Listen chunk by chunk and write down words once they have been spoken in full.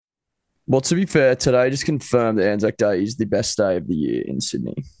Well, to be fair, today just confirmed that Anzac Day is the best day of the year in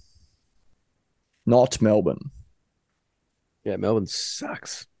Sydney, not Melbourne. Yeah, Melbourne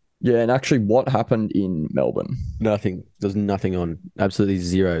sucks. Yeah, and actually, what happened in Melbourne? Nothing. There's nothing on. Absolutely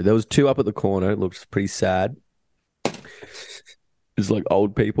zero. There was two up at the corner. It looked pretty sad. It's like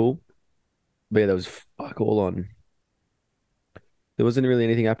old people. But yeah, there was fuck all on. There wasn't really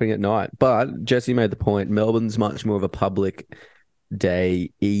anything happening at night. But Jesse made the point. Melbourne's much more of a public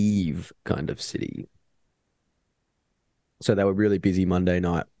day eve kind of city. So they were really busy Monday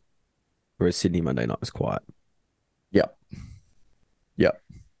night, whereas Sydney Monday night was quiet. Yep, yep.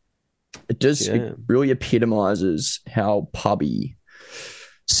 It does. Yeah. It really epitomizes how pubby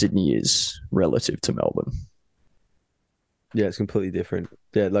Sydney is relative to Melbourne. Yeah, it's completely different.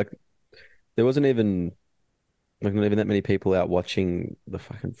 Yeah, like there wasn't even like not even that many people out watching the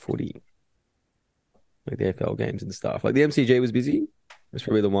fucking footy, like the AFL games and stuff. Like the MCG was busy. It's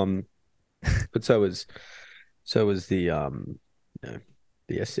probably the one, but so was you know,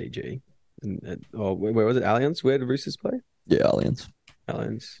 the SCG. And where was it? Allianz? Where did Roosters play? Yeah, aliens.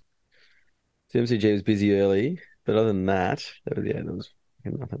 Allianz. The MCG was busy early, but other than that, there was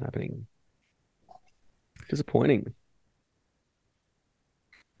nothing happening. Disappointing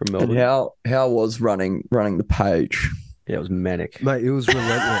from And Melbourne. how was running the page? Yeah, it was manic, Mate, it was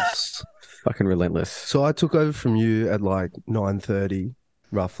relentless. fucking relentless. So I took over from you at like 9:30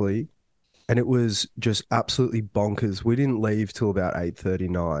 roughly, and it was just absolutely bonkers. We didn't leave till about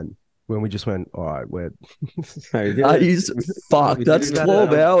 8:39 when we just went, all right, we're Hey, That is fuck. we That's did it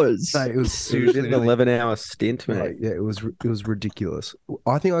 12 at, hours. Mate, it was we did seriously an 11-hour stint, mate. like, yeah, it was ridiculous.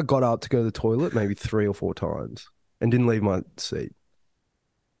 I think I got up to go to the toilet maybe 3 or 4 times and didn't leave my seat.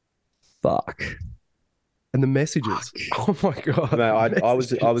 Fuck. And the messages, oh my God. Mate, I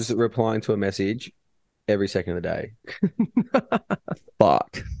was messages. replying to a message every second of the day.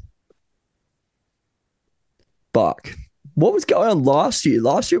 Fuck. Fuck. What was going on last year?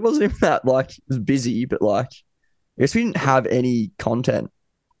 Last year wasn't even that like it was busy, but like I guess we didn't have any content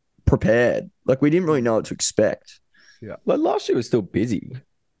prepared. Like we didn't really know what to expect. Like last year was still busy.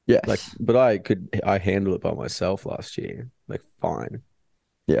 Yeah. Like, but I handled it by myself last year. Like, fine.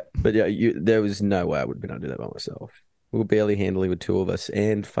 Yeah. But yeah, there was no way I would have been able to do that by myself. We were barely handling with two of us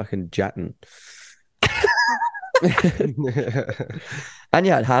and fucking Jatton. And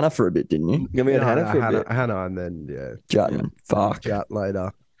you had Hannah for a bit, didn't you? Yeah, we had Hannah for a bit. Hannah, and then Jatton. Fuck. chat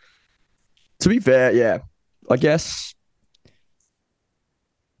later. To be fair, yeah. I guess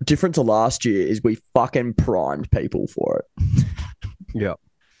different to last year is we fucking primed people for it. Yeah.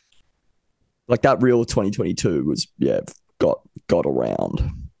 Like that real 2022 was got around.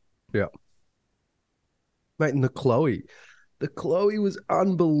 Yeah. Mate, and the Chloe was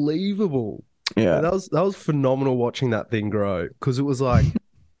unbelievable. Yeah. That was phenomenal watching that thing grow because it was like,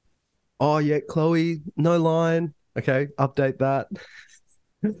 oh yeah, Chloe, no line. Okay, update that.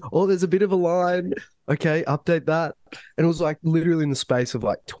 Oh, there's a bit of a line. Okay, update that. And it was like literally in the space of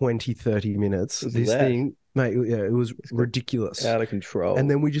like 20, 30 minutes. This is This that. thing, mate, yeah, it was ridiculous. Out of control. And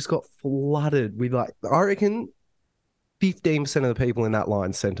then we just got flooded with like, I reckon 15% of the people in that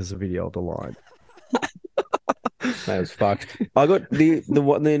line sent us a video of the line. Mate, it was fucked. I got the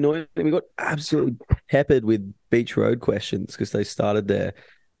annoying thing, we got absolutely peppered with Beach Road questions because they started their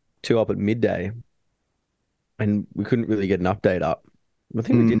two up at midday and we couldn't really get an update up. I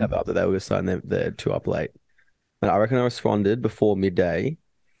think we did have an update. They were starting their two up late. And I reckon I responded before midday,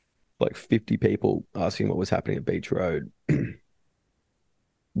 like 50 people asking what was happening at Beach Road.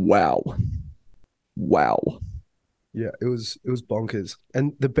 Wow. Yeah, it was bonkers.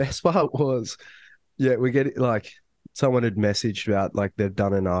 And the best part was, yeah, we get it like someone had messaged about like they've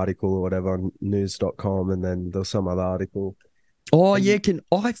done an article or whatever on news.com and then there was some other article. Oh yeah,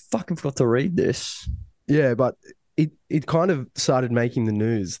 I fucking forgot to read this. Yeah, but it kind of started making the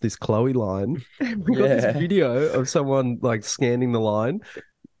news, this Chloe line. We got this video of someone like scanning the line,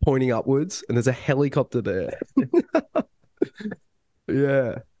 pointing upwards, and there's a helicopter there.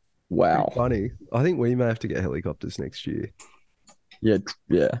 Yeah. Wow. Pretty funny. I think we may have to get helicopters next year. Yeah.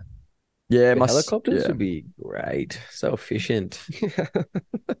 Yeah, Helicopters would be great. So efficient.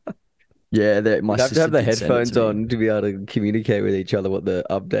 Yeah, that my You'd have to sister have the did send it headphones to me. on to be able to communicate with each other what the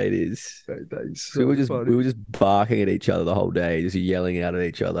update is. That is We were so funny. we were just barking at each other the whole day, just yelling out at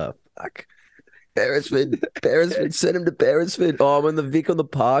each other. Fuck. Beresford, send him to Beresford. Oh, when the Vic on the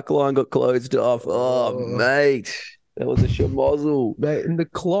Park line got closed off. Oh, mate. That was a schmozzle. Mate, and the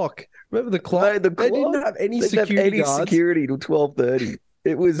clock. Remember the clock? Mate, the They didn't clock. have any They didn't have security any guards. security till 12:30.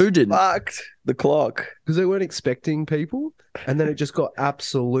 It was Who didn't? fucked. The clock. Because they weren't expecting people, and then it just got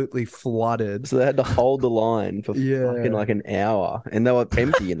absolutely flooded. So they had to hold the line for Yeah. fucking like an hour, and they were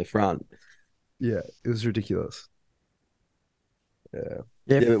empty in the front. Yeah, it was ridiculous. Yeah,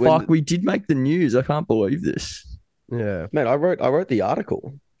 Yeah, Yeah, but fuck, when- we did make the news. I can't believe this. yeah. Man, I wrote the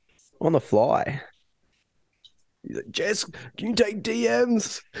article on the fly. He's like, Jess, can you take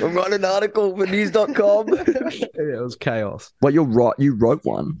DMs? I'm writing an article for news.com. Yeah, it was chaos. Well, you're right. You wrote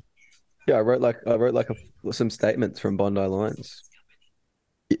one. Yeah, I wrote some statements from Bondi Lines.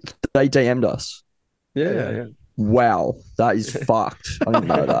 They DM'd us. Yeah. Wow, that is fucked. I didn't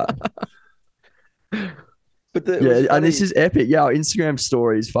know that. But it was Yeah, and funny. this is epic. Yeah, our Instagram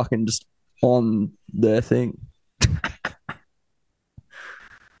story is fucking just on their thing.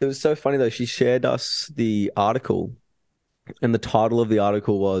 It was so funny though. She shared us the article, and the title of the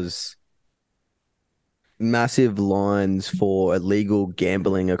article was "Massive Lines for Illegal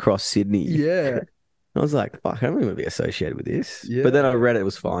Gambling Across Sydney." Yeah, I was like, "Fuck, I don't want to be associated with this." Yeah. But then I read it; it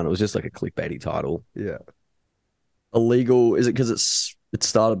was fine. It was just like a clickbaity title. yeah. Illegal? Is it because it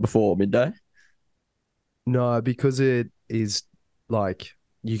started before midday? No, because it is like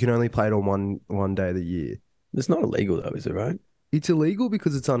you can only play it on one day of the year. It's not illegal though, is it? Right? It's illegal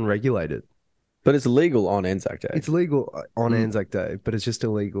because it's unregulated. But it's illegal on ANZAC Day. It's legal on Mm. Anzac Day, but it's just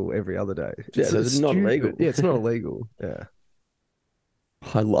illegal every other day. Yeah, so it's not stupid. illegal. Yeah, it's not illegal. Yeah.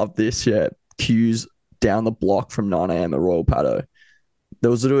 I love this. Yeah, queues down the block from 9 a.m. at Royal Paddo.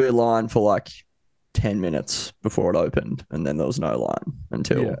 There was literally a line for like 10 minutes before it opened, and then there was no line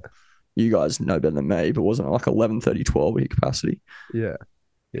until Yeah. you guys know better than me, but wasn't it like 11:30, 12 at your capacity? Yeah.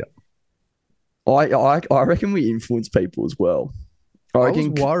 I reckon we influence people as well. I I was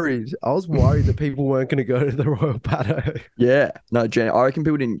reckon, worried. I was worried that people weren't going to go to the Royal Paddo. yeah, no, Jen, I reckon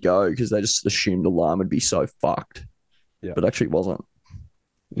people didn't go because they just assumed the line would be so fucked. Yeah. But actually it wasn't.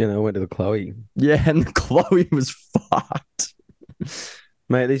 You know, I went to the Chloe. Yeah, and the Chloe was fucked.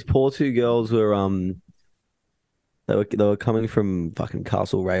 Mate, these poor two girls were they were coming from fucking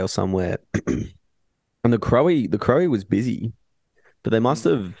Castlereagh or somewhere. And the Crowie was busy. But they must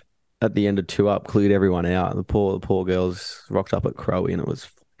have at the end of two up cleared everyone out. The poor girls rocked up at Crowie and it was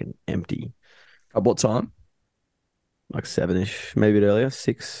fucking empty. At what time? Like 7ish, maybe a bit earlier,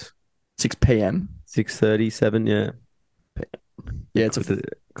 6 6 p.m. 6:30, 7, yeah. Yeah, it's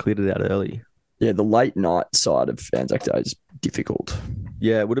Cleared it out early. the late night side of Anzac Day is difficult.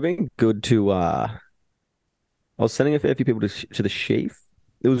 Yeah, it would have been good to I was sending a fair few people to the Sheaf.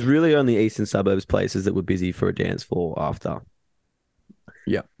 It was really only eastern suburbs places that were busy for a dance floor after.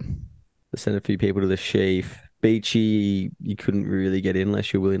 Yeah. I sent a few people to the Sheaf. Beachy, you couldn't really get in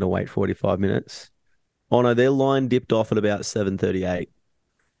unless you're willing to wait 45 minutes. Oh no, their line dipped off at about 7:38.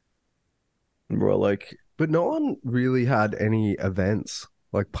 And we're all like, But no one really had any events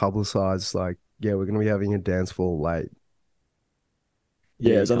like publicized, like, yeah, we're going to be having a dance floor late.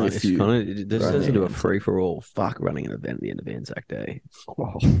 Yeah, there's only a it's few. this running turns into a events. free-for-all. Fuck running an event at the end of Anzac Day.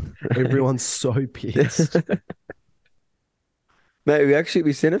 Oh, everyone's so pissed. Mate,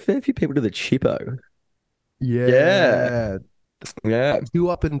 we sent a fair few people to the Chippo. Yeah. Yeah. You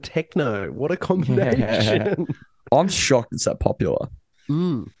up in techno. What a combination. I'm shocked it's that popular.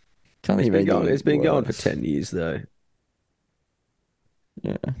 Mm. Can't It's even been going. get It's been going for worse. 10 years though.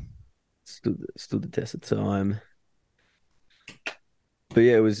 Yeah. Stood the test of time. But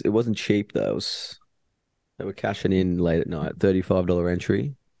yeah, it wasn't cheap though. They were cashing in late at night, $35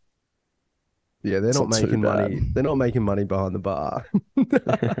 entry. Yeah, they're It's not not too making money. bad. They're not making money behind the bar.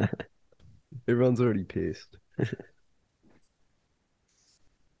 Everyone's already pissed.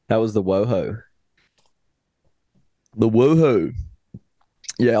 How was the WoHo? The woohoo.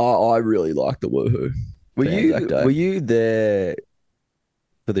 Yeah, I really like the woohoo. Were for you Anzac Day. were you there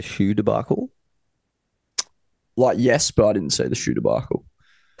for the shoe debacle? Like, yes, but I didn't see the shoe debacle.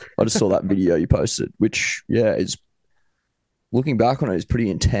 I just saw that video you posted, which, yeah, is looking back on it is pretty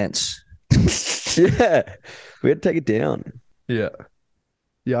intense. Yeah, we had to take it down Yeah.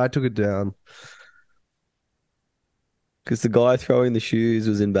 Yeah, I took it down. because the guy throwing the shoes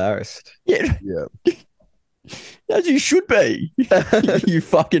was embarrassed. Yeah, Yeah. as you should be. You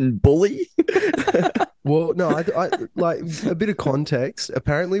fucking bully. Well, no, I like a bit of context.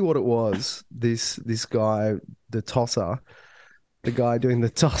 Apparently, what it was, this guy, the tosser, the guy doing the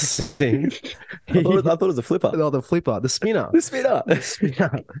tossing, I thought it was a flipper. oh, the flipper, the spinner, The spinner. the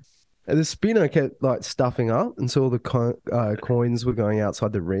spinner, and the spinner kept like stuffing up, and so all the coins were going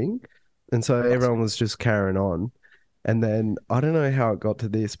outside the ring, and so everyone was just carrying on. And then I don't know how it got to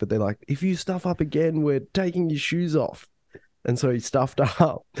this, but they're like, if you stuff up again, we're taking your shoes off. And so he stuffed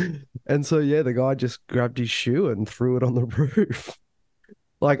up. And so, yeah, the guy just grabbed his shoe and threw it on the roof.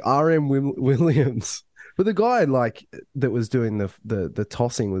 like RM Williams. But the guy like that was doing the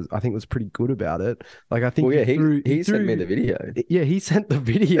tossing was I think was pretty good about it. Like I think Well, yeah, he sent me threw the video. yeah, he sent the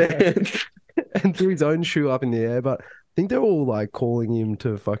video and threw his own shoe up in the air. But I think they're all like calling him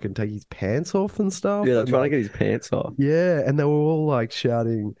to fucking take his pants off and stuff. Yeah, they're And trying to like, get his pants off. yeah, and they were all like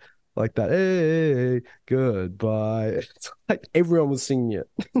shouting like that, hey, goodbye. It's like everyone was singing it.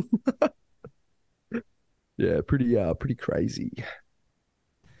 Yeah, pretty crazy.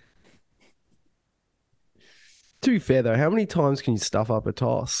 To be fair though, how many times can you stuff up a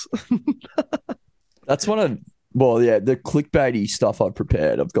toss? That's one of, well, yeah, the clickbaity stuff I've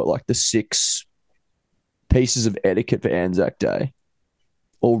prepared. I've got like the 6 pieces of etiquette for Anzac Day.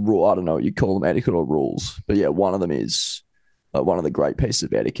 Or rule, I don't know what you call them, etiquette or rules. But yeah, one of them is, one of the great pieces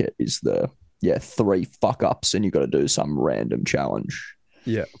of etiquette is the, 3 fuck ups and you got to do some random challenge.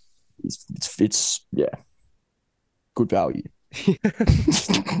 Yeah. It's yeah, good value.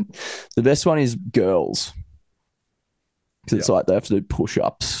 The best one is girls. Because it's like they have to do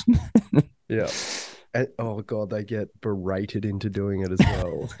push-ups. Yeah. And, oh god, they get berated into doing it as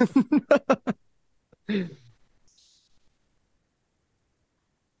well.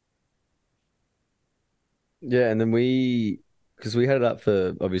 Yeah, and then because we had it up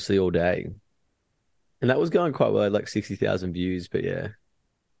for obviously all day, and that was going quite well, like 60,000 views. But yeah,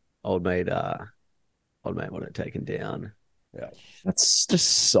 old mate wanted it taken down. Yeah. That's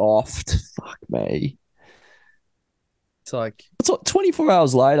just soft. Fuck me. It's like It's like 24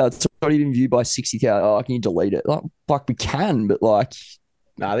 hours later, it's not even viewed by 60,000. Oh, can you delete it? Like we can, but like,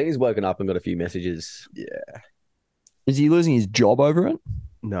 No, I think he's woken up and got a few messages. is he losing his job over it?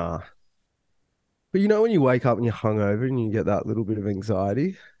 nah. But you know when you wake up and you're hungover and you get that little bit of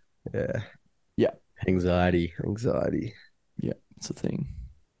anxiety? Yeah. Anxiety. Anxiety. Yeah, it's a thing.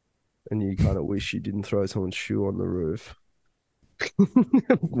 And you kind of wish you didn't throw someone's shoe on the roof.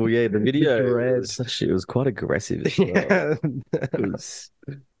 Well, yeah, the video dread. it was quite aggressive as well. Yeah. It was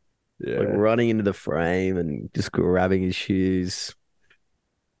Yeah. like running into the frame and just grabbing his shoes.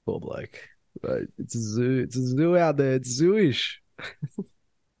 Poor bloke. Right. It's a zoo. It's a zoo out there. It's zooish.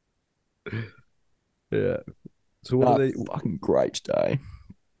 Yeah. So what are they? Fucking great day.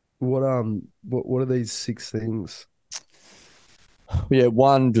 What are these 6 things? Yeah,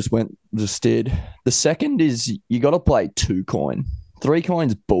 one just did. The second is you got to play 2 coin. 3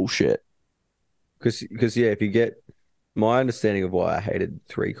 coins bullshit. Because yeah, if you get my understanding of why I hated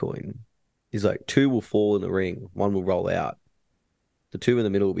 3 coin is like 2 will fall in the ring, 1 will roll out. The 2 in the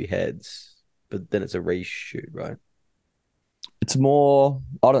middle will be heads, but then it's a reshoot, right? It's more,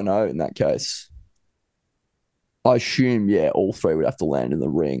 I don't know in that case. I assume, all 3 would have to land in the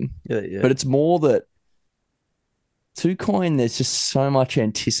ring. Yeah. But it's more that 2 coin, there's just so much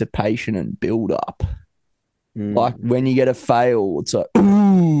anticipation and build up. Like when you get a fail, it's like,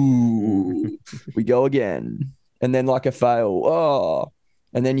 ooh, we go again. And then like a fail, oh.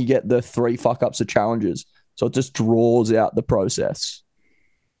 And then you get the 3 fuck ups of challenges. So it just draws out the process.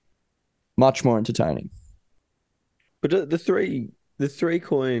 Much more entertaining. But the 3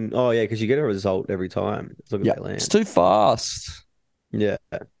 coin, oh yeah, because you get a result every time. Look at that land. It's too fast. Yeah.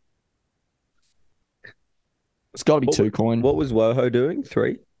 It's got to be 2 coin. What was Woho doing?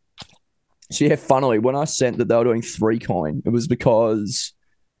 3? So yeah, funnily, when I sent that they were doing 3 coin, it was because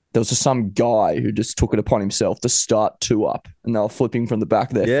there was just some guy who just took it upon himself to start 2 up, and they were flipping from the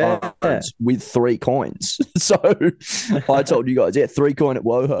back of their phones with 3 coins. So I told you guys, 3 coin at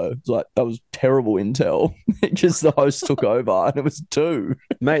Woho. It's like that was terrible intel. Just the host took over, and it was 2.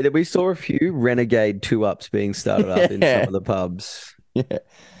 Mate, we saw a few renegade 2-ups being started up in some of the pubs. Yeah,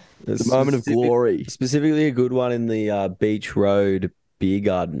 the moment of glory. Specifically, a good one in the Beach Road Beer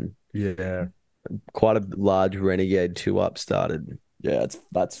Garden. Yeah. Quite a large renegade 2-up started. Yeah,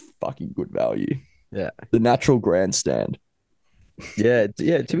 that's fucking good value. Yeah. The natural grandstand. Yeah.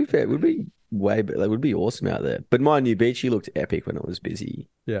 To be fair, it would be way better. It would be awesome out there. But mind you, Beachy looked epic when it was busy.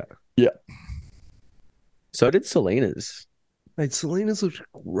 Yeah. Yeah. So did Selena's. Mate, Selena's looked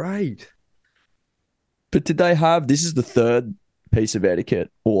great. But did they have, this is the 3rd piece of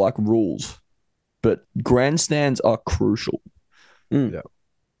etiquette or like rules, but grandstands are crucial. Yeah.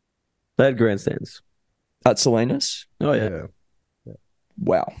 They had grandstands. At Selena's? Oh, yeah.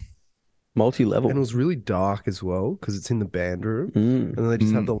 Wow. Multi-level. And it was really dark as well because it's in the band room. And they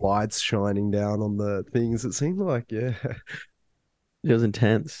just have the lights shining down on the things. It seemed like, It was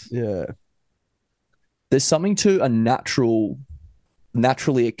intense. Yeah. There's something to a naturally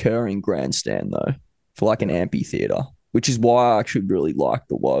occurring grandstand though, for like an amphitheater, which is why I actually really like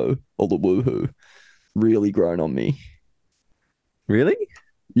the Woe or the Woohoo. Really grown on me. Really?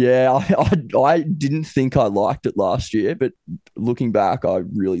 Yeah, I didn't think I liked it last year, but looking back, I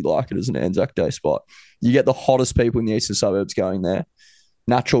really like it as an Anzac Day spot. You get the hottest people in the eastern suburbs going there.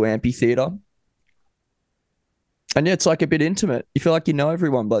 Natural amphitheater. And yeah, it's like a bit intimate. You feel like you know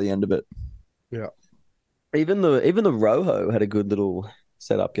everyone by the end of it. Yeah. Even the Rojo had a good little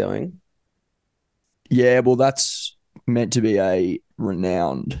setup going. Yeah, well, that's meant to be a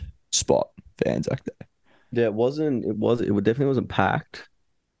renowned spot for Anzac Day. Yeah, it wasn't. It definitely wasn't packed.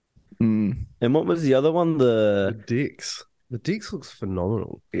 Mm, And what was the other one? The Dicks. The Dicks looks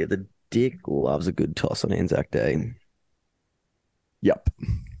phenomenal. The Dick loves a good toss on Anzac Day. yep.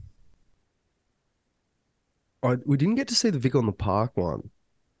 We didn't get to see the Vic on the Park one.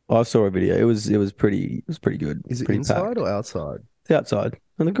 I saw a video. It was pretty good. Is it Pretty inside packed. or outside? It's outside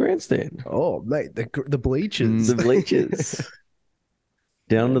on the grandstand. Oh, mate, the bleachers. The bleachers.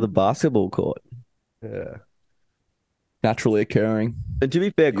 Down to the basketball court. Yeah. Naturally occurring. And to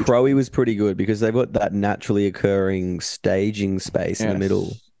be fair, Beautiful. Crowie was pretty good because they've got that naturally occurring staging space in the Yes.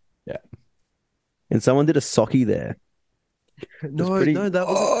 middle. Yeah. And someone did a socky there. No, pretty- no, that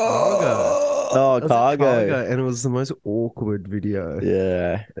was a cargo. Oh, That was a cargo. and it was the most awkward video.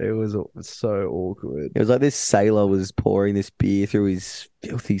 Yeah. It was so awkward. It was like this sailor was pouring this beer through his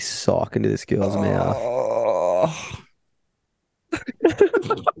filthy sock into this girl's mouth. Oh.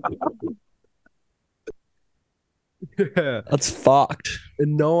 Yeah. That's fucked.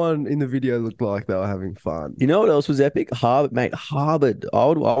 And no one in the video looked like they were having fun. You know what else was epic? Harvard, mate. Harvard. I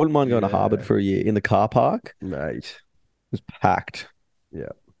wouldn't mind going to Yeah. Harvard for a year in the car park. It Mate. was packed.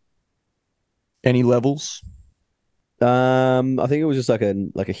 Any levels? I think it was just like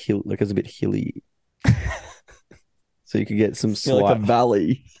a hill, like it was a bit hilly. So you could get some Yeah, like a slight.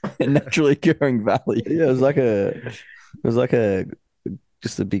 valley, a naturally occurring valley. Yeah, it was like a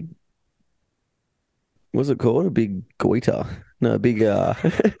just a big. What's it called? A big goiter? No, a big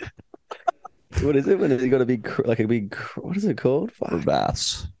what is it when you got a big like a big what is it called? Fuck.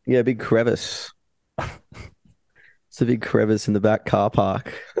 Crevasse. Yeah, a big crevice. It's a big crevice in the back car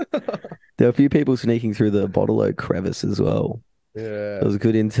park. There were a few people sneaking through the Bottle crevice as well. Yeah. It was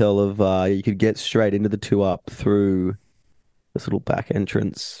good intel of you could get straight into the 2-up through this little back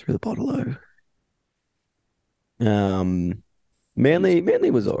entrance through the Bottle.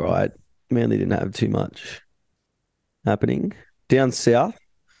 Manly was all right. Manly didn't have too much happening. Down south,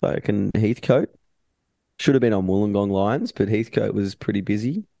 fucking Heathcote. Should have been on Wollongong lines, but Heathcote was pretty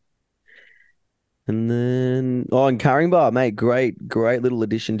busy. And then, and Caringbah, mate, great little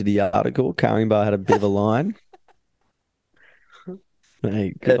addition to the article. Caringbah had a bit of a line.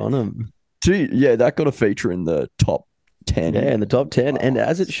 Mate, good on him. Yeah, that got a feature in the top 10. Yeah, in the top 10, and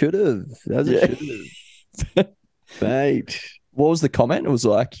as it should have. Mate. What was the comment? It was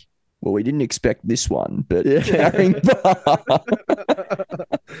like, well, we didn't expect this one, but Yeah. carrying bar.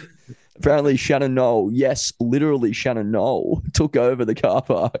 Apparently Shannon Knoll, yes, literally Shannon Knoll took over the car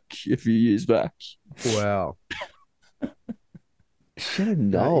park a few years back. Wow.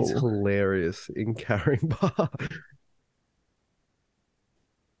 Shannon That is Knoll. hilarious in carrying bar.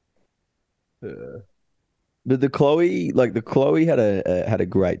 Yeah. But the Chloe had a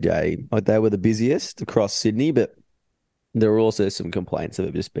great day. Like they were the busiest across Sydney, but there were also some complaints of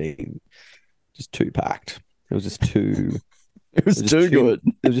it just being just too packed. It was just too It was too good.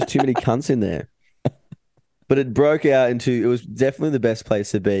 There was just too many cunts in there. But it broke out it was definitely the best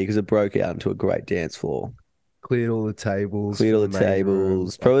place to be because it broke out into a great dance floor. Cleared all the tables. Cleared all from the main room.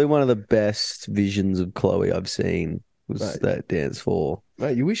 tables. Probably one of the best visions of Chloe I've seen was Mate. that dance floor.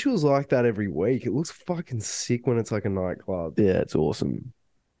 Mate, you wish it was like that every week. It looks fucking sick when it's like a nightclub. Yeah, it's awesome.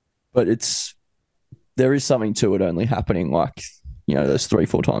 But there is something to it only happening like, those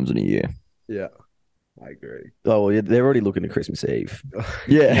 3-4 times in a year. Yeah, I agree. Oh, well, yeah, they're already looking at Christmas Eve.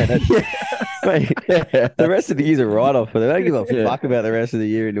 Yeah. Mate, the rest of the year's a write-off, but they don't give a Yeah. fuck about the rest of the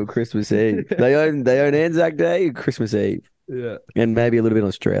year until Christmas Eve. They own Anzac Day and Christmas Eve, Yeah. and maybe a little bit on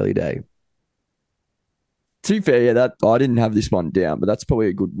Australia Day. To be fair, yeah, that I didn't have this one down, but that's probably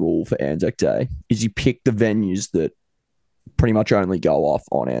a good rule for Anzac Day, is you pick the venues that pretty much only go off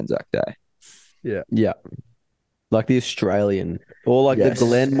on Anzac Day. Yeah, like the Australian or like Yes. the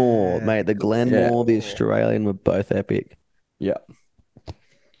Glenmore, mate. The Glenmore, the Yeah. Australian were both epic. Yeah.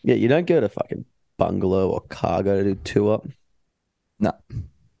 Yeah, you don't go to fucking Bungalow or Cargo to do 2-up. No.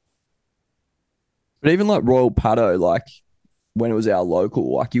 But even like Royal Paddo, like when it was our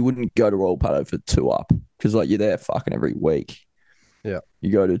local, like you wouldn't go to Royal Paddo for 2-up because like you're there fucking every week. Yeah.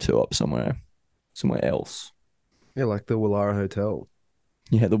 You go to 2-up somewhere else. Yeah, like the Wallara Hotel.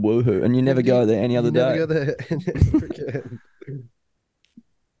 Yeah, the woohoo. And you never go there any other You never day. go there ever again.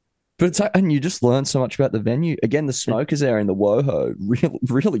 But it's like, and you just learn so much about the venue. Again, the smokers there in the WoHo,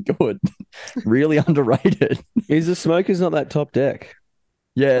 really good, really underrated. Is the smokers not that top deck?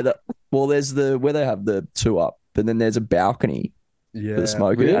 Yeah, well, there's the where they have the two up, but then there's a balcony for the Yeah.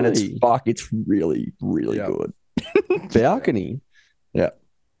 smoker, and Really? it's really Yeah. good. Balcony. Yeah.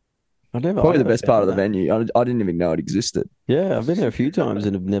 I Probably the best part of the found that. venue. I didn't even know it existed. Yeah, I've been there a few times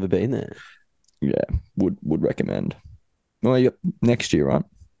and have never been there. Yeah, would recommend. Well, yep, next year, right?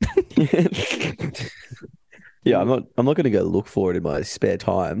 Yeah, I'm not gonna go look for it in my spare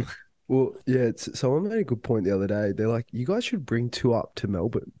time. Well, yeah, someone made a good point the other day. They're like, you guys should bring two up to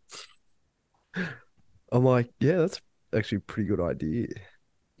Melbourne. I'm like, yeah, that's actually a pretty good idea.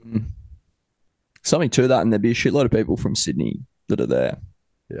 Mm. Something to that, and there'd be a shitload of people from Sydney that are there,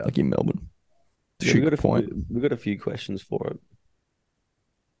 Yeah. like in Melbourne. Yeah, Shoot, good point. we got a few questions for it.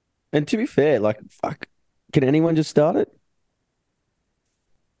 And to be fair, like fuck, can anyone just start it?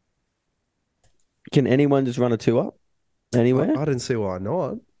 Can anyone just run a two up anywhere? I didn't see why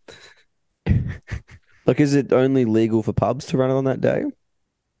not. Like, is it only legal for pubs to run it on that day?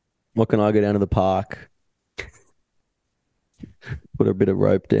 Or can I go down to the park, put a bit of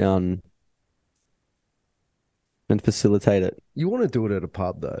rope down, and facilitate it? You want to do it at a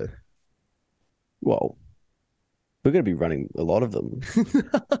pub though. Well, we're going to be running a lot of them.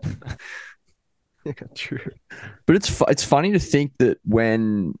 Yeah, true. But it's funny to think that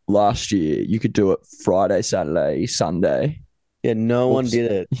when last year you could do it Friday, Saturday, Sunday. Yeah, no one Oops.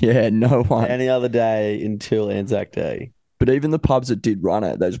 did it Yeah, no one. any other day until Anzac Day. But even the pubs that did run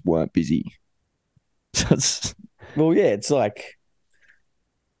it, they just weren't busy. So Well, yeah, it's like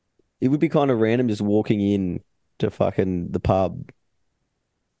it would be kind of random just walking in to fucking the pub.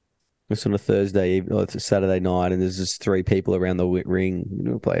 It's on a Thursday evening, or it's a Saturday night, and there's just three people around the ring. You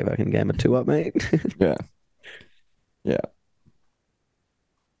know, play a fucking game of two up, mate. yeah, yeah.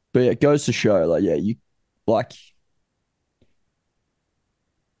 But yeah, it goes to show, like, yeah, you like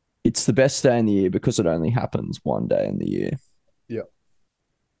it's the best day in the year because it only happens one day in the year.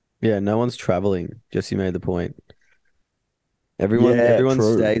 Yeah, no one's traveling. Jesse made the point. Everyone, Yeah, everyone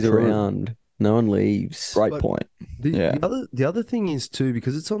true, stays true. around. No one leaves. Great But point. The, Yeah. the other thing is too,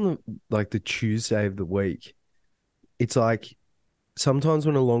 because it's on the Tuesday of the week, it's like sometimes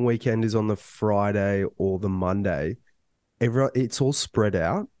when a long weekend is on the Friday or the Monday, it's all spread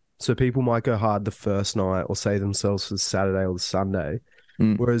out. So people might go hard the first night or save themselves for the Saturday or the Sunday.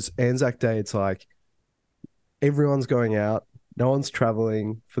 Mm. Whereas Anzac Day, it's like everyone's going out, no one's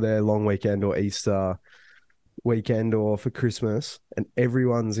traveling for their long weekend or Easter weekend or for Christmas, and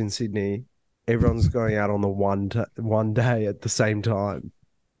everyone's in Sydney. Everyone's going out on the one day at the same time.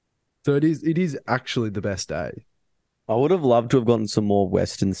 So it is actually the best day. I would have loved to have gotten some more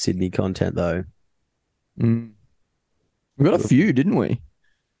Western Sydney content though. Mm. We got a few, didn't we?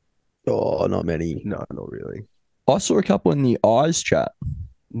 Oh, not many. No, not really. I saw a couple in the eyes chat.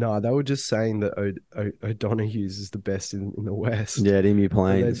 No, they were just saying that O'Donoghue's is the best in the West. Yeah, Emu But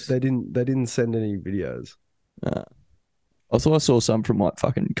Plains. they didn't send any videos. I thought I saw some from like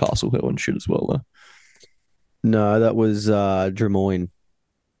fucking Castle Hill and shit as well, though. No, that was Drummoyne.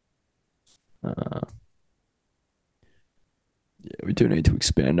 Yeah, we do need to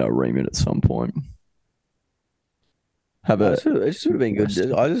expand our remit at some point. Have a It just would have been good.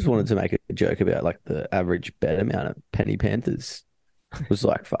 Western. I just wanted to make a joke about like the average bet amount at Penny Panthers. It was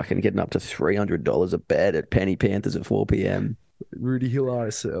like fucking getting up to $300 a bet at Penny Panthers at 4 p.m. Rudy Hill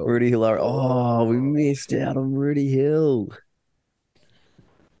RSL. Rudy Hill. Oh, we missed out on Rudy Hill.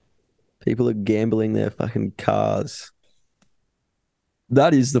 People are gambling their fucking cars.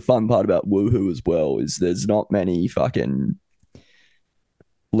 that is the fun part about Woohoo as well, is there's not many fucking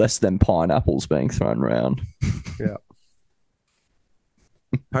less than pineapples being thrown around.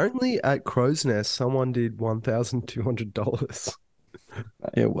 Apparently at Crow's Nest, someone did $1,200.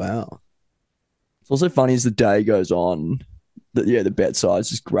 Yeah, wow. It's also funny as the day goes on that the bet size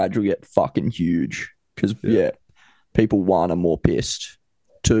just gradually get fucking huge because people one are more pissed.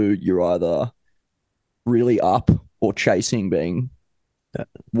 Two, you're either really up or chasing being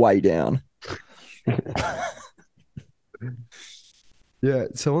way down. Yeah,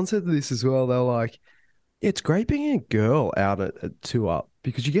 someone said this as well. They're like, it's great being a girl out at two up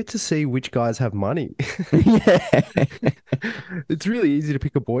because you get to see which guys have money. Yeah. It's really easy to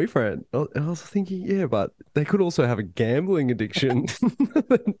pick a boyfriend. And I was thinking, yeah, but they could also have a gambling addiction.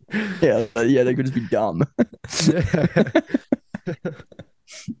 Yeah, they could just be dumb.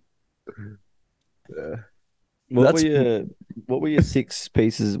 Yeah. Yeah. What were your six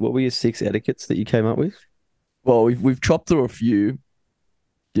pieces? What were your six etiquettes that you came up with? Well, we've chopped through a few.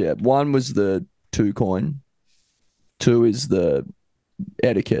 Yeah, one was the 2 coin. Two is the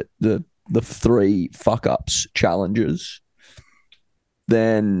etiquette, the three fuck ups challenges.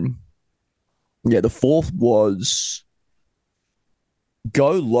 Then yeah, the fourth was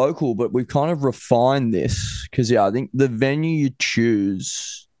go local, but we've kind of refined this because I think the venue you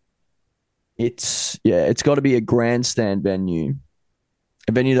choose, it's got to be a grandstand venue,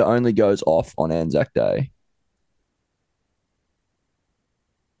 a venue that only goes off on Anzac Day.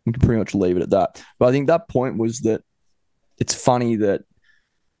 We can pretty much leave it at that. But I think that point was that it's funny that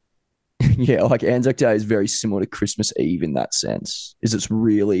yeah, like Anzac Day is very similar to Christmas Eve in that sense, is it's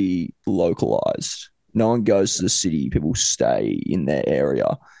really localized. No one goes to the city, people stay in their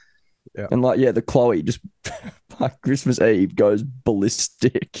area. Yeah. And like, yeah, the Chloe just like Christmas Eve goes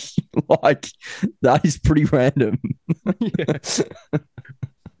ballistic. Like that is pretty random. Yeah.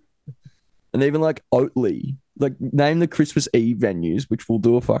 And even like Oatly, like name the Christmas Eve venues, which we'll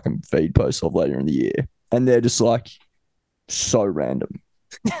do a fucking feed post of later in the year. And they're just like so random.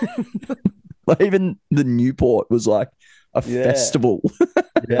 Like even the Newport was like a Yeah. festival.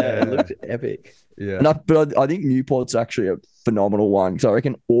 Yeah, it looked epic. Yeah. And I think Newport's actually a phenomenal one because I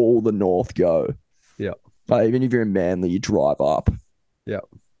reckon all the north go. Yeah. Like, even if you're in Manly, you drive up.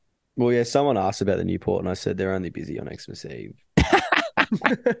 Well, yeah, someone asked about the Newport, and I said they're only busy on Xmas Eve.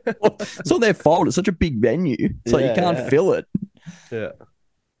 Well, it's not their fault. It's such a big venue. So you Yeah, can't yeah. fill it. Yeah.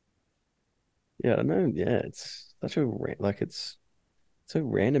 Yeah, I don't know. Yeah, it's such a like it's so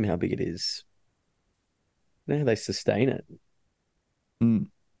random how big it is. I don't know how they sustain it. Mm.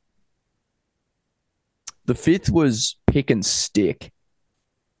 The fifth was pick and stick,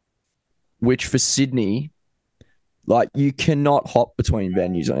 which for Sydney, like you cannot hop between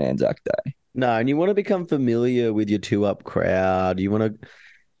venues on Anzac Day. No, and you want to become familiar with your two up crowd. You want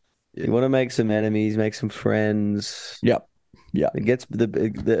to make some enemies, make some friends. Yep. Yeah. It gets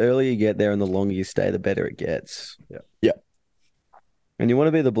the earlier you get there and the longer you stay, the better it gets. Yeah. Yeah. And you want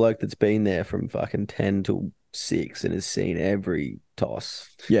to be the bloke that's been there from fucking 10 till 6 and has seen every toss.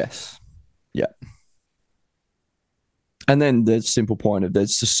 Yes. Yeah. And then the simple point of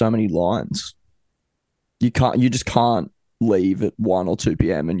there's just so many lines. You just can't leave at 1 or 2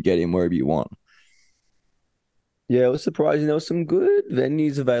 p.m. and get in wherever you want. Yeah, it was surprising. There were some good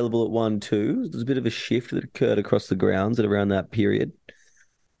venues available at 1 too. There's a bit of a shift that occurred across the grounds at around that period.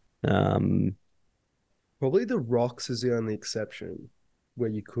 Probably the Rocks is the only exception where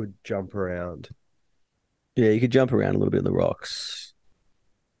you could jump around. Yeah, you could jump around a little bit in the rocks.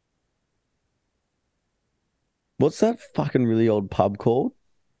 What's that fucking really old pub called?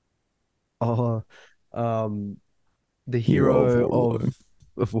 Oh, the Hero hero of Waterloo.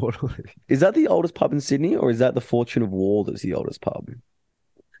 of Waterloo. Is that the oldest pub in Sydney, or is that the Fortune of War that's the oldest pub?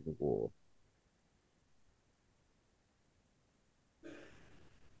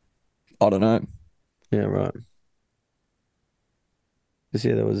 I don't know. Yeah, right. Because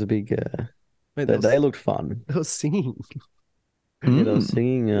yeah, there was a big. Mate, They looked fun. they were singing. Yeah, they were Mm.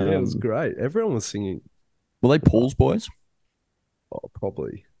 singing. Yeah, it was great. Everyone was singing. Were they Paul's boys? Oh,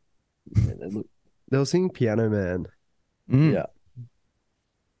 probably. Yeah, they looked, They were singing Piano Man. Mm. yeah.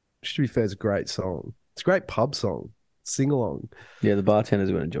 Which, to be fair, is a great song. It's a great pub song. Sing along. Yeah, the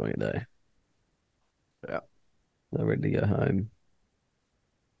bartenders were enjoying it though. Yeah. They're ready to go home.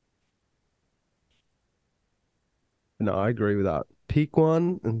 No, I agree with that. Pick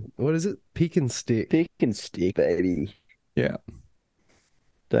one, and what is it? Pick and stick. Pick and stick, baby. Yeah.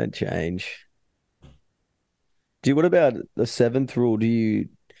 Don't change. What about the seventh rule? Do you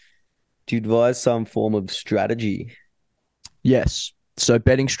advise some form of strategy? Yes. So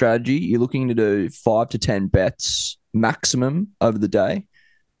betting strategy, you're looking to do 5 to 10 bets maximum over the day.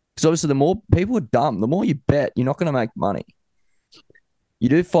 Because obviously the more people are dumb, the more you bet, you're not going to make money. You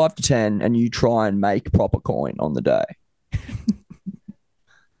do 5 to 10 and you try and make proper coin on the day.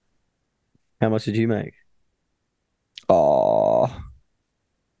 How much did you make? Oh,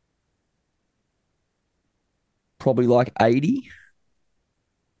 probably like 80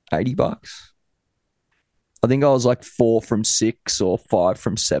 bucks. I think I was like 4 from 6 or 5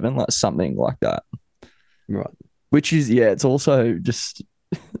 from 7, like something like that. Right. Which is, yeah, it's also just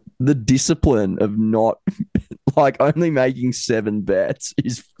the discipline of not like only making 7 bets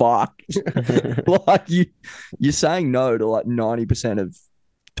is fucked. Like you're saying no to like 90% of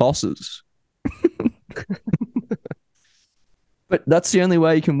tosses. But that's the only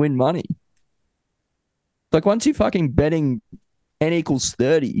way you can win money. Like once you're fucking betting n equals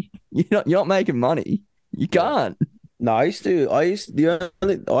 30, you're not making money. You can't. No, I used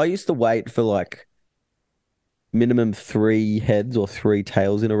to wait for like minimum 3 heads or 3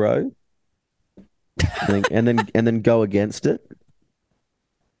 tails in a row. And then go against it.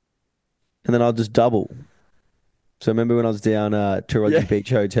 And then I'll just double. So remember when I was down Taronji Yeah. Beach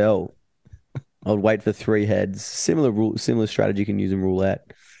Hotel, I would wait for three heads. Similar strategy you can use in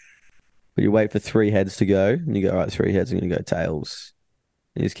roulette. But you wait for three heads to go, and you go, all right, three heads are going to go tails.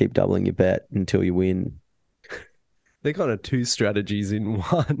 You just keep doubling your bet until you win. They're kind of two strategies in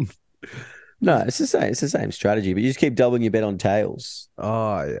one. No, it's the same. It's the same strategy, but you just keep doubling your bet on tails.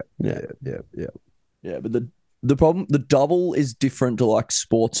 Oh, yeah. Yeah. Yeah, but the problem, the double is different to like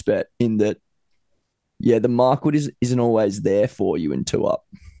sports bet in that, yeah, the market isn't always there for you in two up.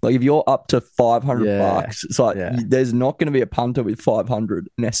 Like if you're up to 500 Yeah, bucks, it's like yeah. there's not going to be a punter with 500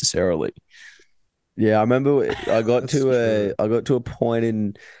 necessarily. Yeah, I remember I got That's to true. a point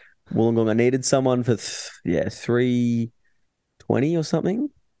in Wollongong. I needed someone for 320 or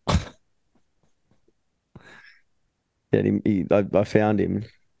something. Yeah, I found him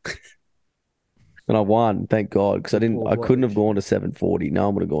and I won, thank God, because Poor I couldn't have bloke. gone to 740. No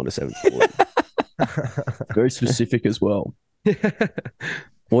one would have gone to 740. Very specific as well.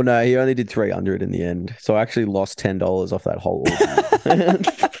 Well, no, he only did 300 in the end, so I actually lost $10 off that whole ordeal.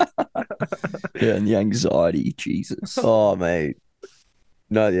 Yeah, and the anxiety, Jesus. Oh, mate.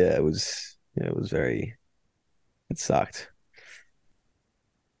 No, yeah, it was very, it sucked.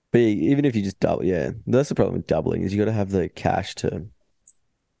 But even if you just double, yeah, that's the problem with doubling is you got to have the cash to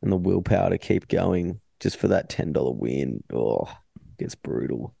and the willpower to keep going just for that $10 win. Oh, it gets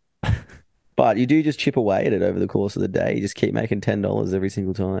brutal. But you do just chip away at it over the course of the day. You just keep making $10 every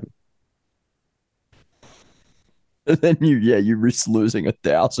single time. And then you risk losing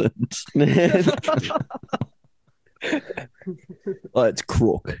 1,000. Oh, it's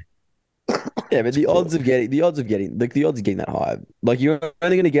crook. Yeah, but the odds of getting that high, like you're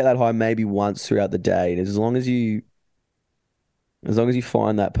only going to get that high maybe once throughout the day. And as long as you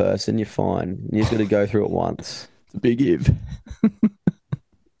find that person, you're fine. You just got to go through it once. It's a big if.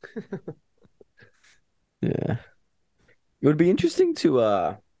 Yeah, it would be interesting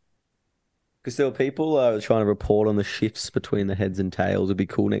to because there were people trying to report on the shifts between the heads and tails. It'd be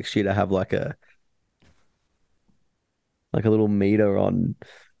cool next year to have like a little meter on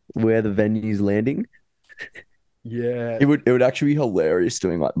where the venue's landing. Yeah. It would actually be hilarious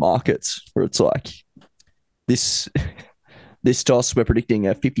doing like markets where it's like this toss we're predicting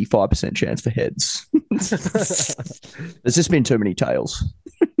a 55% chance for heads. There's just been too many tails.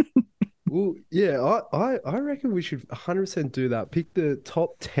 Well, yeah, I reckon we should 100% do that. Pick the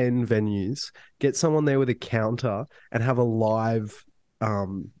top 10 venues, get someone there with a counter, and have a live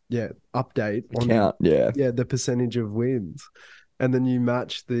update on Count, yeah. the percentage of wins. And then you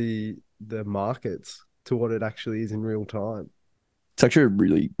match the markets to what it actually is in real time. It's actually a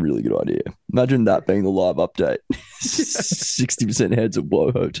really, really good idea. Imagine that being the live update. 60% heads of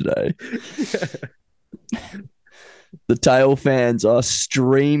WoHo today. Yeah. The tail fans are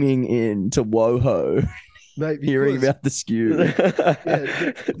streaming in to WoHo, Mate, hearing because about the skew.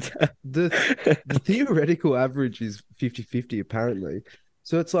 the theoretical average is 50-50 apparently.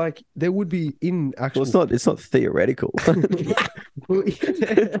 So it's like there would be in actual Well, it's not theoretical. Well,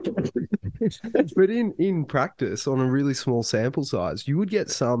 but in practice, on a really small sample size, you would get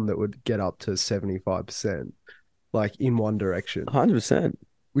some that would get up to 75%, like in one direction, 100%.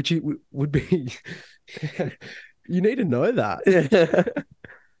 which it would be. You need to know that.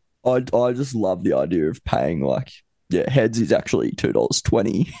 I just love the idea of paying heads is actually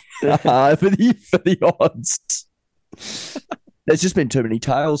 $2.20 for the odds. There's just been too many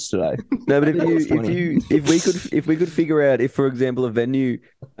tails today. No, but if we could figure out if, for example, a venue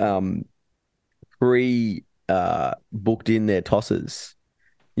booked in their tosses,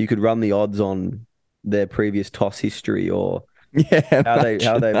 you could run the odds on their previous toss history or how they've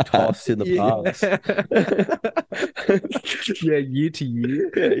tossed in the past. Yeah, year to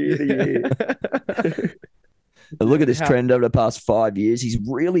year. Yeah, year to year. And look at this trend over the past 5 years. He's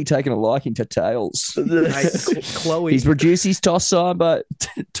really taken a liking to tails. Chloe, He's reduced his toss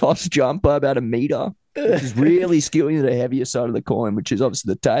jump by about a meter, which is really skewing to the heavier side of the coin, which is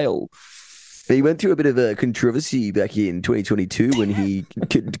obviously the tail. He went through a bit of a controversy back in 2022 when he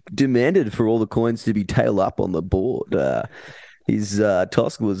demanded for all the coins to be tail up on the board. His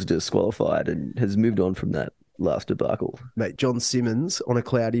toss was disqualified and has moved on from that last debacle. mate, John Simmons on a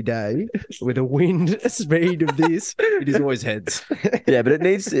cloudy day with a wind speed of this, it is always heads. Yeah, but it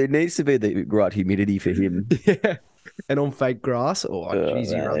needs to be the right humidity for him. Yeah, and on fake grass,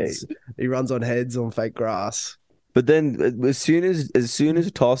 he runs on heads on fake grass. But then as soon as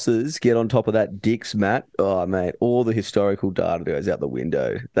tossers get on top of that Dick's mat, oh mate, all the historical data goes out the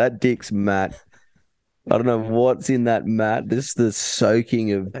window. That Dick's mat, I don't know what's in that mat. This the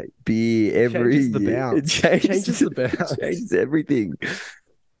soaking of beer every Changes the year. bounce. It changes the bounce. Changes everything.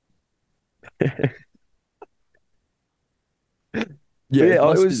 Yeah, Yeah, it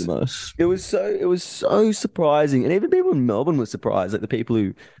must it be was- the most. It was so surprising, and even people in Melbourne were surprised. Like the people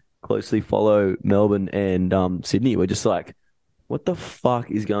who closely follow Melbourne and Sydney were just like, "What the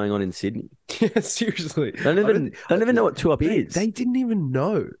fuck is going on in Sydney?" Yeah, seriously. Don't even know what two up is. They didn't even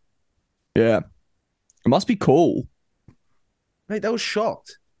know. Yeah, it must be cool. Mate, they were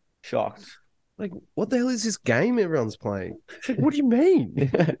shocked. Shocked. Like, what the hell is this game everyone's playing? It's like, what do you mean?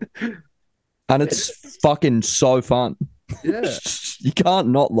 And it's fucking so fun. Yeah. You can't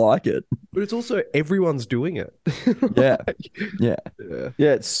not like it. But it's also everyone's doing it. Yeah. Like, Yeah. yeah.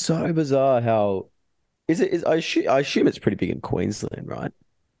 Yeah, it's so bizarre how I assume it's pretty big in Queensland, right?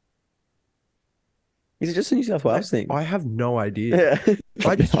 Is it just a New South Wales thing? I have no idea. Yeah.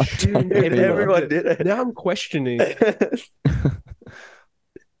 I just assumed Everyone did it. Now I'm questioning.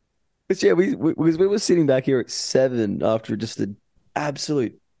 But yeah, we were sitting back here at 7 after just an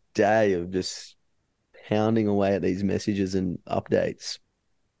absolute day of just pounding away at these messages and updates.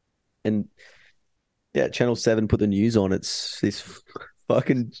 And yeah, Channel 7 put the news on. It's this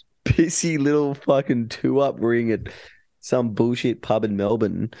fucking pissy little fucking 2-up ring at some bullshit pub in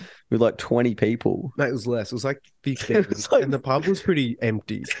Melbourne with like 20 people. Mate, it was less. It was like 15. It was like- and the pub was pretty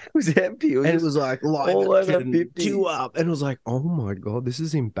empty. It was empty. And it just- was like live all over action, 50. 2-up. And it was like, oh my God, this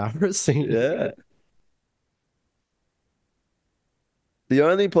is embarrassing. yeah. The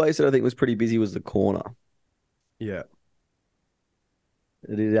only place that I think was pretty busy was the corner. Yeah.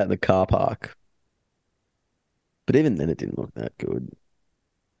 It is out in the car park. But even then, it didn't look that good.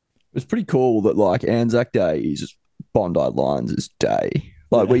 It's pretty cool that like Anzac Day is Bondi Lions' day.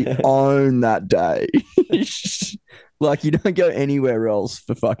 Like we own that day. Like you don't go anywhere else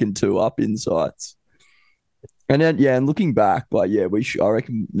for fucking 2-up insights. And then and looking back, like I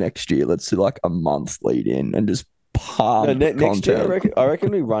reckon next year let's do like a month lead in and just pump Next year, content. I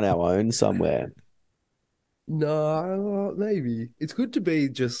reckon we run our own somewhere. No, maybe. It's good to be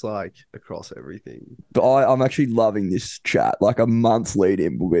just like across everything. But I'm actually loving this chat. Like a month lead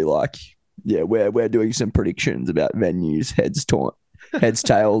in will be like, yeah, we're doing some predictions about venues, heads,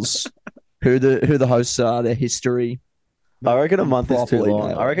 tails, who the hosts are, their history. I reckon a month is too Properly long.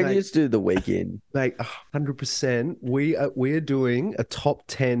 nailed. I reckon Mate. you just do the weekend. Mate, 100%. We're doing a top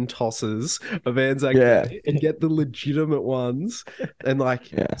 10 tosses of Anzac Yeah. Day and get the legitimate ones and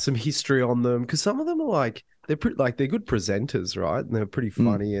like Yeah. some history on them because some of them are like they're good presenters, right? And they're pretty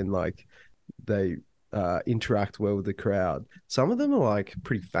funny and like they interact well with the crowd. Some of them are like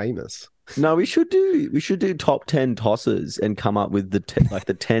pretty famous. No, we should do top 10 tosses and come up with the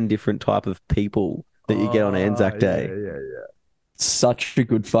 10 different type of people that you get on Anzac Day. Yeah. Such a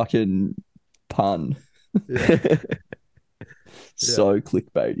good fucking pun. Yeah. So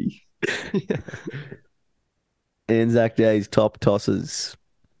clickbaity. Anzac Day's top tosses.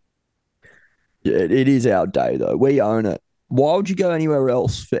 Yeah, it is our day though. We own it. Why would you go anywhere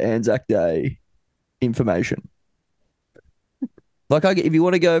else for Anzac Day information? Like, if you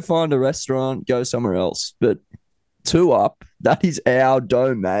want to go find a restaurant, go somewhere else. But 2-up, that is our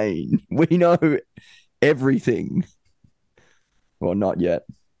domain. We know everything. Well, not yet.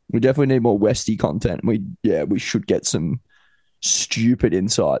 We definitely need more Westy content. We should get some stupid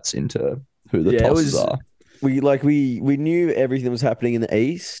insights into who the tosses are. We knew everything was happening in the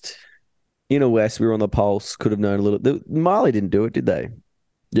east. In the west, we were on the pulse. Could have known a little. Marley didn't do it, did they?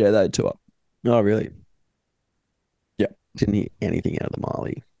 Yeah, they had 2-up. Oh, really? Yeah. Didn't hear anything out of the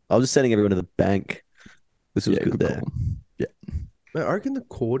Marley. I was just sending everyone to the bank. This was Yeah, good there. call. Yeah. Mate, I reckon the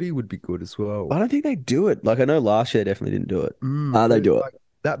Cordy would be good as well. I don't think they do it. Like I know last year they definitely didn't do it. They do it. Like,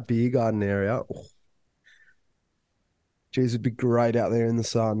 that beer garden area. Oh. Geez, it'd be great out there in the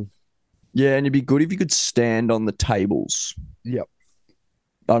sun. Yeah, and it'd be good if you could stand on the tables. Yep.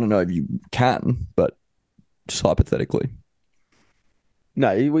 I don't know if you can, but just hypothetically.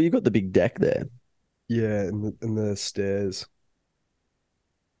 No, you got the big deck there. Yeah, and the stairs.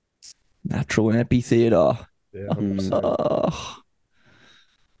 Natural amphitheater. Yeah. Mm. 100%.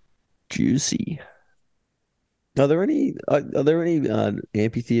 Juicy. Are there any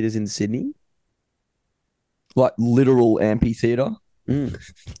amphitheaters in Sydney? Like literal amphitheater. Mm.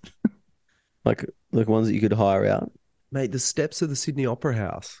 like ones that you could hire out. Mate, the steps of the Sydney Opera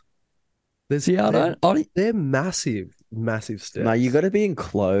House. Yeah, They're massive, massive steps. No, you got to be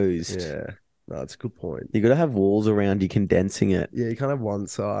enclosed. Yeah. No, that's a good point. You got to have walls around you condensing it. Yeah, you can't have one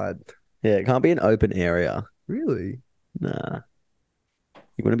side. Yeah, it can't be an open area. Really? Nah.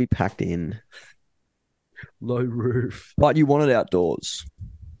 You want to be packed in. Low roof. But you want it outdoors.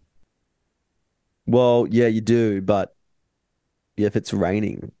 Well, yeah, you do, but if it's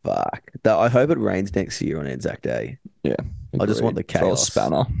raining, fuck. I hope it rains next year on Anzac Day. Yeah. I just want the Throw a chaos.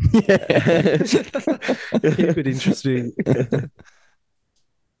 spanner. Keep it interesting.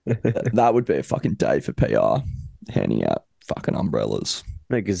 That would be a fucking day for PR, handing out fucking umbrellas,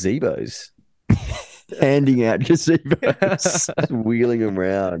 No gazebos. handing out gazebos. Just wheeling them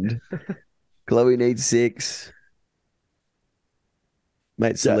around. Chloe needs 6.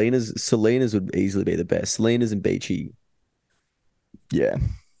 Mate, Yeah. Selena's would easily be the best. Selena's and Beachy. Yeah.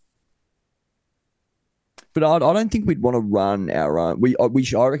 But I don't think we'd want to run our own.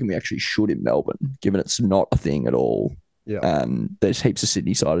 I reckon we actually should in Melbourne, given it's not a thing at all. Yeah. There's heaps of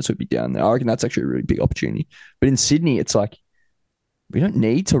Sydney siders who'd be down there. I reckon that's actually a really big opportunity. But in Sydney, it's like we don't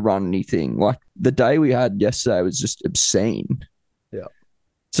need to run anything. Like the day we had yesterday was just obscene. Yeah.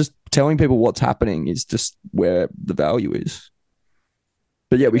 Just telling people what's happening is just where the value is.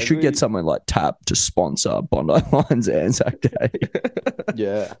 But yeah, we should get someone like Tab to sponsor Bondi Lions Anzac Day.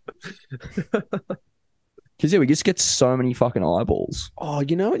 Yeah. Because yeah, we just get so many fucking eyeballs. Oh,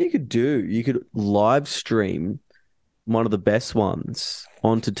 you know what you could do? You could live stream one of the best ones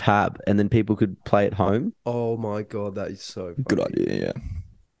onto Tab, and then people could play at home. Oh my God, that is so funny. Good idea,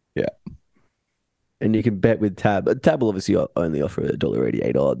 yeah. And you can bet with Tab. But Tab will obviously only offer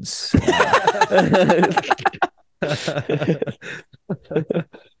 $1.88 odds.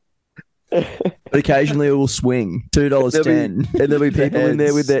 But occasionally it will swing $2.10. And there'll be people in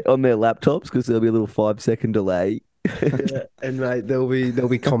there with on their laptops because there'll be a little 5-second delay. Yeah. And mate, there'll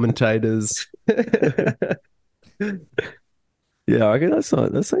be commentators. Yeah, I reckon that's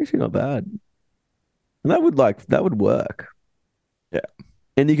actually not bad. And that would work. Yeah.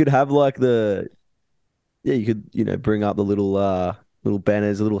 And you could have like you could, bring up the little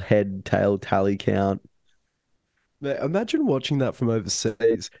banners, a little head tail tally count. Mate, imagine watching that from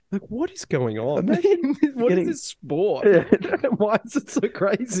overseas. Like, what is going on? Imagine What is this sport? Yeah. Why is it so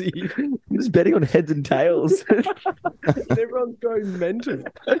crazy? Just betting on heads and tails. Everyone's going mental.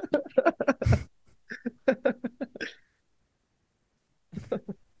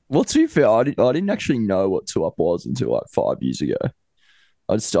 Well, to be fair, I didn't actually know what 2 Up was until like 5 years ago.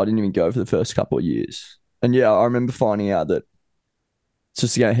 I didn't even go for the first couple of years. And yeah, I remember finding out that it's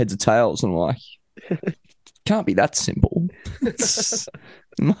just heads or tails. And I'm like, can't be that simple. There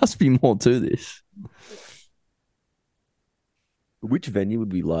must be more to this. Which venue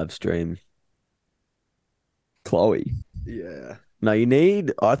would we live stream? Chloe. Yeah. No,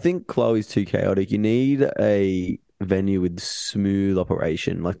 I think Chloe's too chaotic. You need a venue with smooth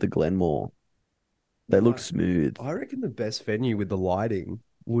operation, like the Glenmore. They look smooth. I reckon the best venue with the lighting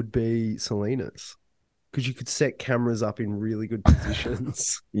would be Selena's. Because you could set cameras up in really good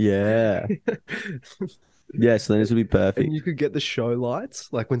positions. Yeah. Yeah, so then this would be perfect. And you could get the show lights,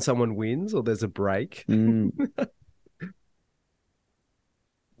 like when someone wins or there's a break. Mm.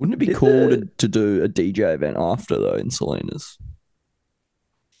 Wouldn't it be cool to do a DJ event after, though, in Selena's?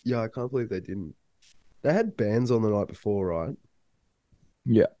 Yeah, I can't believe they didn't. They had bands on the night before, right?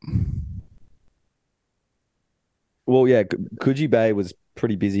 Yeah. Well, yeah, Coogee Bay was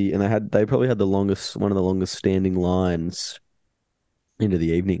pretty busy, and they probably had one of the longest standing lines into the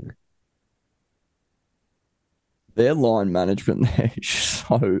evening. Their line management there is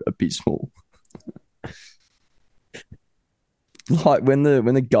so abysmal. Like when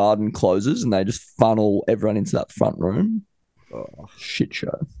the garden closes and they just funnel everyone into that front room. Oh, shit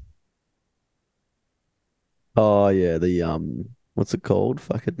show. Oh yeah, what's it called?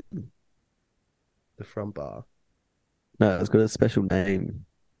 Fucking The front bar. no, it's got a special name.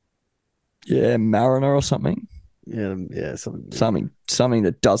 Yeah, Mariner or something. Yeah, something. Something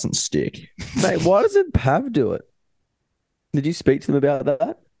that doesn't stick. Mate, why doesn't Pav do it? Did you speak to them about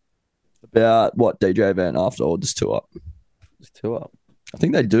that? About what DJ event after or just 2 Up? Just 2 Up. I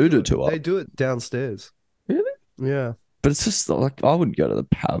think they do 2 Up. They do it downstairs. Really? Yeah. But it's just like I wouldn't go to the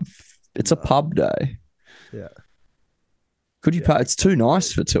pub. It's a pub day. Yeah. Could you pay? It's too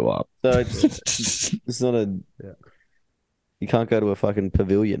nice for 2 Up. So it's not a. Yeah. You can't go to a fucking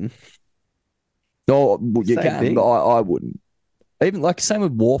pavilion. Oh, well, you Same can, thing. but I wouldn't. Even like same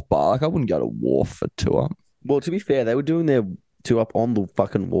with Wharf Bar. Like I wouldn't go to Wharf for 2 Up. Well, to be fair, they were doing their 2 Up on the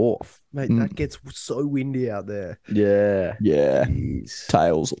fucking wharf. Mate, that gets so windy out there. Yeah. Yeah. Jeez.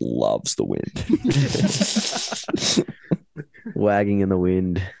 Tails loves the wind. Wagging in the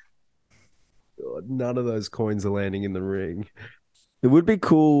wind. God, none of those coins are landing in the ring. It would be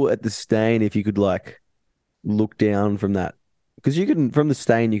cool at the stain if you could like look down from that. Because from the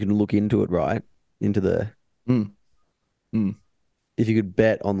stain, you can look into it, right? Into the. If you could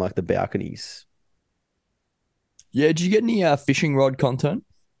bet on like the balconies. Yeah, did you get any fishing rod content?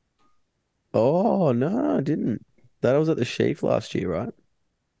 Oh, no, I didn't. That was at the Sheaf last year, right?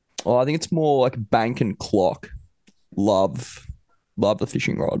 Oh, I think it's more like bank and clock. Love the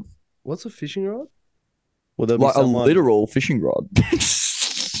fishing rod. What's a fishing rod? Well, there'll be Like someone... a literal fishing rod.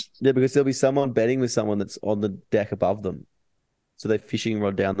 Yeah, because there'll be someone betting with someone that's on the deck above them. So they fishing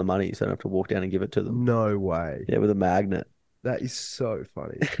rod down the money, so I don't have to walk down and give it to them. No way. Yeah, with a magnet. That is so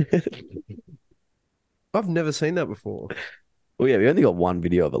funny. I've never seen that before. Well, yeah, we only got one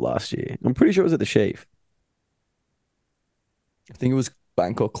video of it last year. I'm pretty sure it was at the Sheaf. I think it was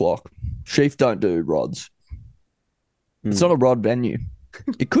Bangkok Clock. Sheaf don't do rods. It's Hmm. not a rod venue.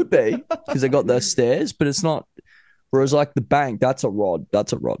 It could be because they got their stairs, but it's not. Whereas like the bank, that's a rod.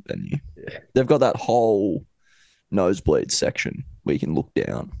 That's a rod venue. Yeah. They've got that whole nosebleed section where you can look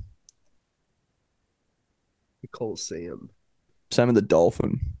down. The Coliseum. Same with the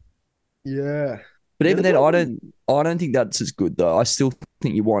Dolphin. Yeah. But Yeah, even the then, Dolphin- I don't think that's as good though. I still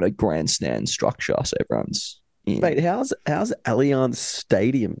think you want a grandstand structure so everyone's in. Mate, how's Allianz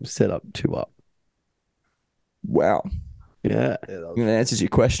Stadium set up 2 up? Wow. Yeah. Yeah, that It answers your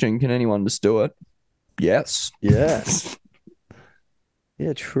question. Can anyone just do it? Yes. Yeah.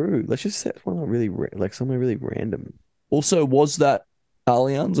 Yeah, true. Let's just set one up really like somewhere really random. Also, was that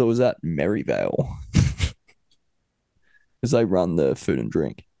Allianz or was that Merivale? Because they run the food and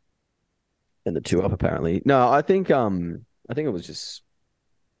drink. And the 2 up apparently. No, I think it was just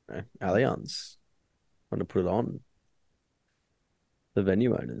Allianz trying to put it on the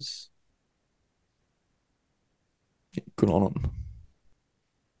venue owners. Good on them.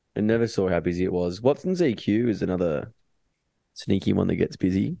 I never saw how busy it was. Watson's EQ is another sneaky one that gets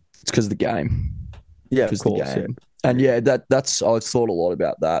busy. It's because of the game. Yeah, of Because the course. game. And yeah, that's I've thought a lot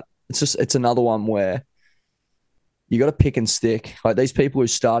about that. It's another one where you got to pick and stick. Like these people who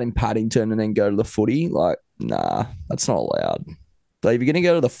start in Paddington and then go to the footy, like nah, that's not allowed. But if you're gonna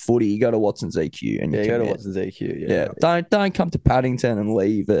go to the footy, you go to Watson's EQ and Yeah, you you go to commit. Watson's EQ. Yeah, don't come to Paddington and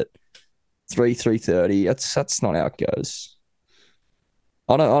leave at 3:30. That's not how it goes.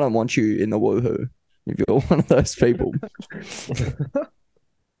 I don't want you in the woohoo if you're one of those people.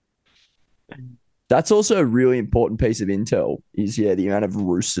 That's also a really important piece of intel is, yeah, the amount of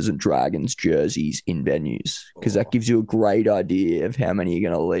Roosters and Dragons jerseys in venues, because that gives you a great idea of how many you're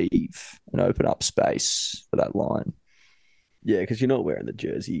going to leave and open up space for that line. Yeah, because you're not wearing the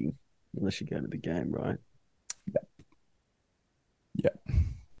jersey unless you go to the game, right? Yeah.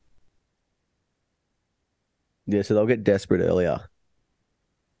 Yeah, so they'll get desperate earlier.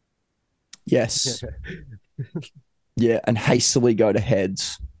 Yes. Yeah, and hastily go to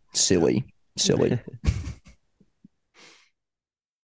heads. Silly.